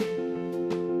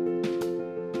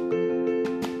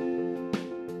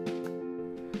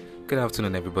Good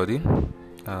afternoon, everybody.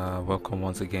 Welcome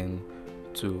once again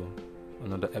to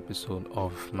another episode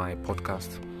of my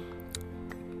podcast.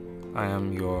 I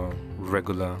am your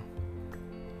regular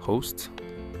host,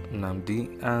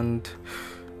 Namdi, and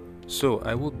so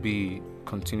I will be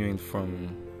continuing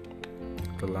from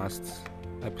the last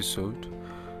episode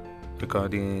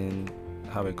regarding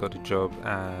how I got a job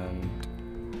and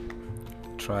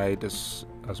tried as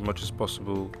much as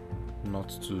possible not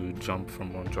to jump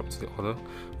from one job to the other,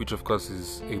 which of course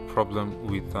is a problem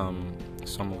with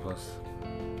some of us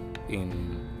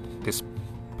in this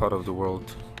part of the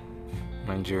world,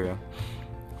 Nigeria,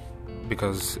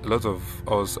 because a lot of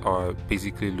us are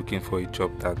basically looking for a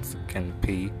job that can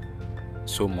pay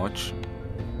so much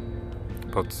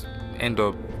but end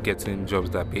up getting jobs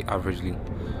that pay averagely,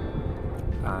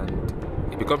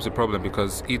 and it becomes a problem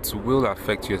because it will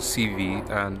affect your CV,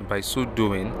 and by so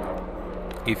doing,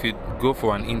 if you go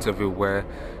for an interview where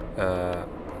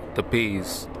the pay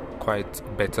is quite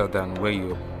better than where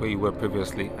you were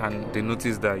previously, and they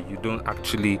notice that you don't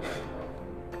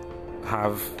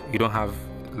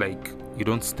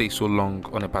stay so long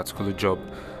on a particular job,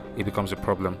 it becomes a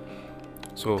problem.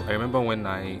 So I remember when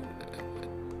I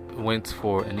went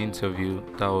for an interview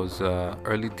that was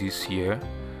early this year,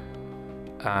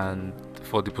 and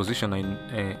for the position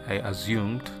I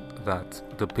assumed that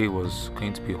the pay was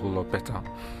going to be a whole lot better.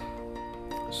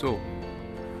 So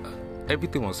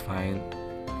everything was fine.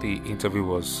 The interview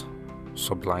was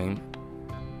sublime,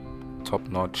 top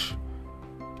notch.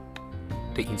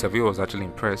 The interviewer was actually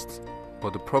impressed,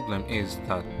 but the problem is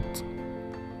that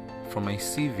from my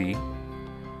CV,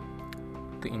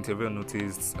 the interviewer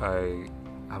noticed I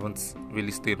haven't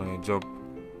really stayed on a job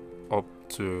up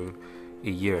to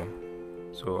a year.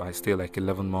 So I stay like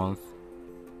 11 months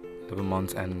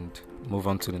and move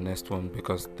on to the next one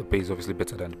because the pay is obviously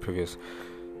better than the previous.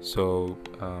 So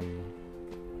an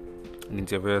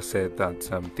interviewer said that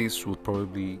this would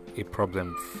probably be a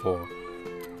problem for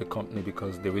the company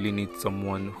because they really need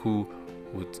someone who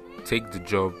would take the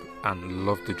job and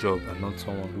love the job, and not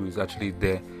someone who is actually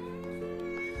there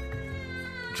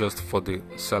just for the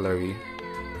salary.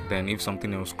 Then if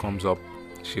something else comes up,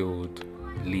 she would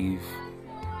leave.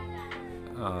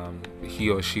 He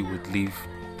or she would leave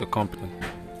the company.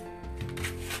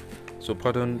 So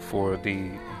pardon for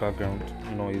the background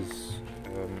noise.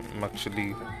 I'm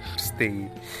actually staying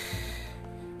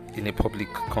in a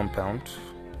public compound.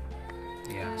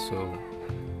 Yeah, so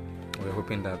we're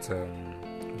hoping that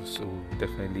so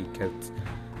definitely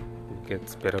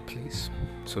get better place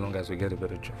so long as we get a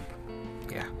better job.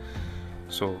 Yeah.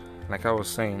 So like I was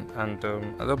saying, and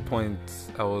at that point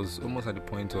I was almost at the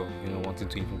point of wanting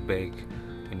to even beg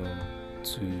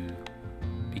to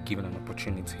be given an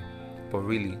opportunity. But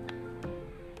really,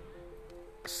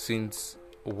 since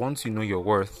once you know your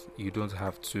worth, you don't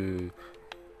have to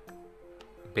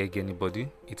beg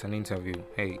anybody. It's an interview.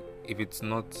 Hey, if it's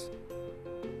not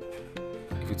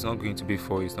going to be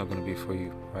for you, it's not going to be for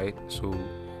you, right? So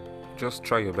just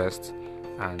try your best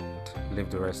and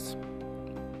leave the rest.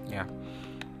 Yeah.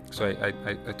 So I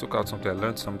took out something. I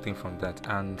learned something from that,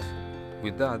 and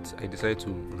with that I decided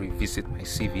to revisit my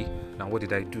CV. Now what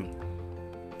did I do?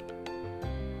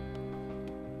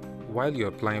 While you're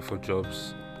applying for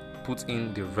jobs, put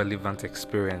in the relevant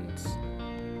experience.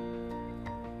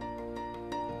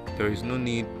 There is no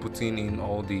need putting in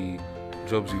all the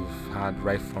jobs you've had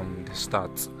right from the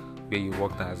start, where you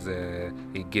worked as a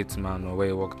gate man or where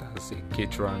you worked as a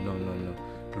caterer. No.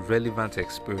 Relevant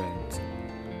experience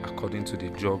according to the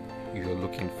job you're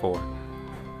looking for.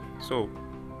 So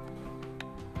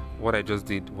what I just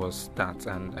did was that,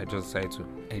 and I just decided to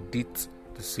edit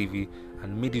the CV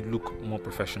and made it look more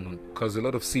professional, because a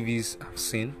lot of CVs I've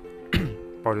seen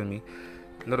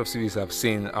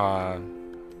are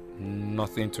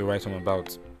nothing to write home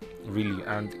about, really.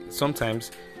 And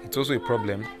sometimes it's also a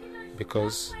problem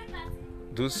because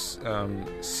those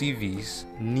CVs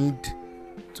need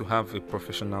to have a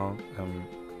professional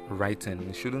writing.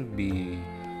 It shouldn't be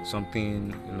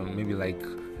something maybe like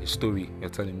a story you're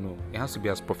telling. No, it has to be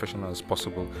as professional as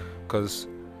possible, because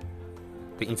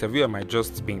the interviewer might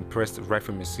just be impressed right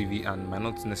from your CV and might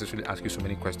not necessarily ask you so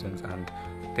many questions, and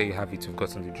there you have it, you've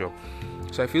gotten the job.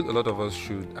 So I feel a lot of us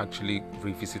should actually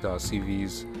revisit our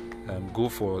CVs, go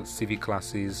for CV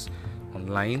classes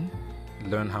online,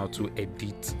 learn how to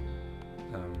edit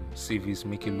CVs,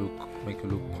 make it look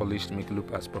polished, make it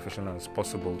look as professional as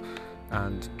possible,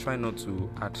 and try not to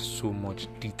add so much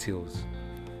details.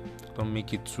 Don't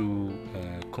make it too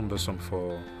cumbersome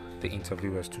for the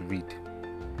interviewers to read.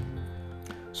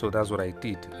 So that's what I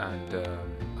did, and I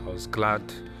was glad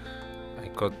I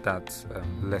got that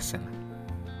lesson.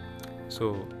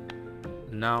 So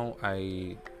Now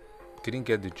I didn't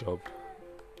get the job.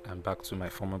 I'm back to my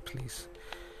former place.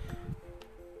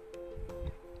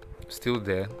 Still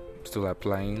there, still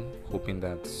applying, hoping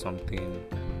that something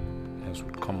else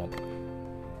would come up.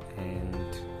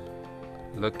 And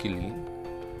luckily,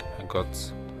 I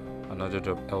got another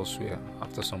job elsewhere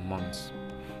after some months.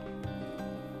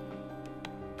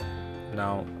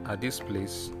 Now at this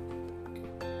place,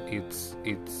 it's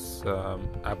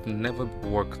I've never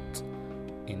worked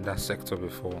in that sector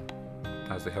before,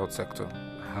 as the health sector.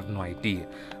 I have no idea,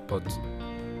 but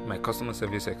my customer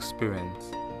service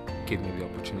experience gave me the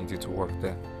opportunity to work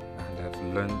there, and I've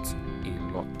learned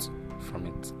a lot from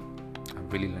it.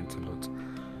 I've really learned a lot.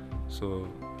 So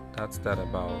that's that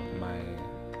about my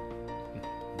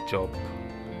job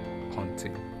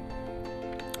hunting.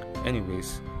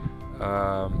 Anyways,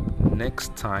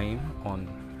 next time on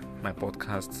my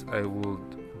podcast, I will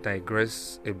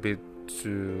digress a bit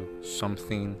to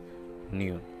something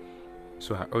new.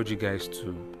 So I urge you guys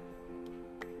to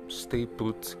stay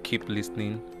put, keep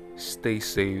listening, stay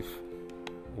safe,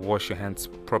 wash your hands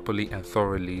properly and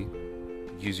thoroughly,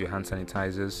 use your hand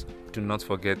sanitizers, do not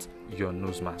forget your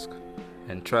nose mask,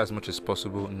 and try as much as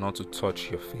possible not to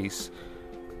touch your face.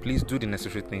 Please do the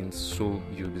necessary things so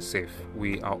you'll be safe.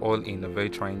 We are all in a very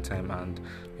trying time, and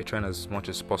we're trying as much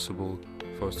as possible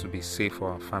for us to be safe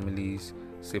for our families,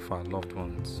 safe for our loved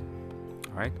ones.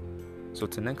 Alright? So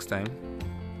till next time,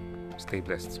 stay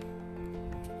blessed.